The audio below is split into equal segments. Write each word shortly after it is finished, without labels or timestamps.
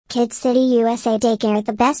City USA Daycare.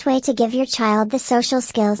 The best way to give your child the social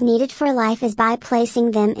skills needed for life is by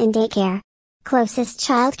placing them in daycare. Closest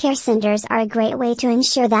childcare centers are a great way to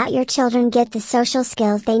ensure that your children get the social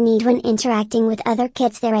skills they need when interacting with other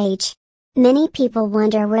kids their age. Many people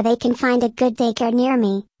wonder where they can find a good daycare near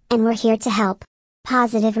me, and we're here to help.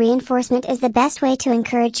 Positive reinforcement is the best way to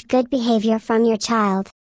encourage good behavior from your child.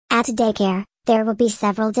 At a daycare, there will be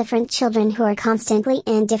several different children who are constantly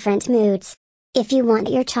in different moods. If you want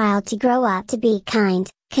your child to grow up to be kind,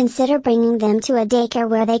 consider bringing them to a daycare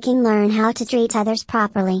where they can learn how to treat others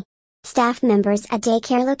properly. Staff members at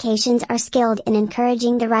daycare locations are skilled in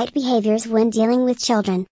encouraging the right behaviors when dealing with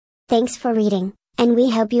children. Thanks for reading, and we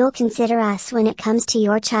hope you'll consider us when it comes to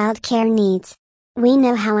your child care needs. We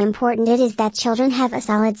know how important it is that children have a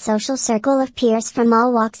solid social circle of peers from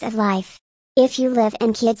all walks of life. If you live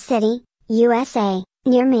in City USA,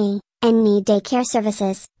 near me, and need daycare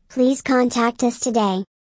services, please contact us today.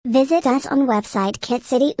 Visit us on website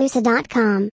kitcityusa.com.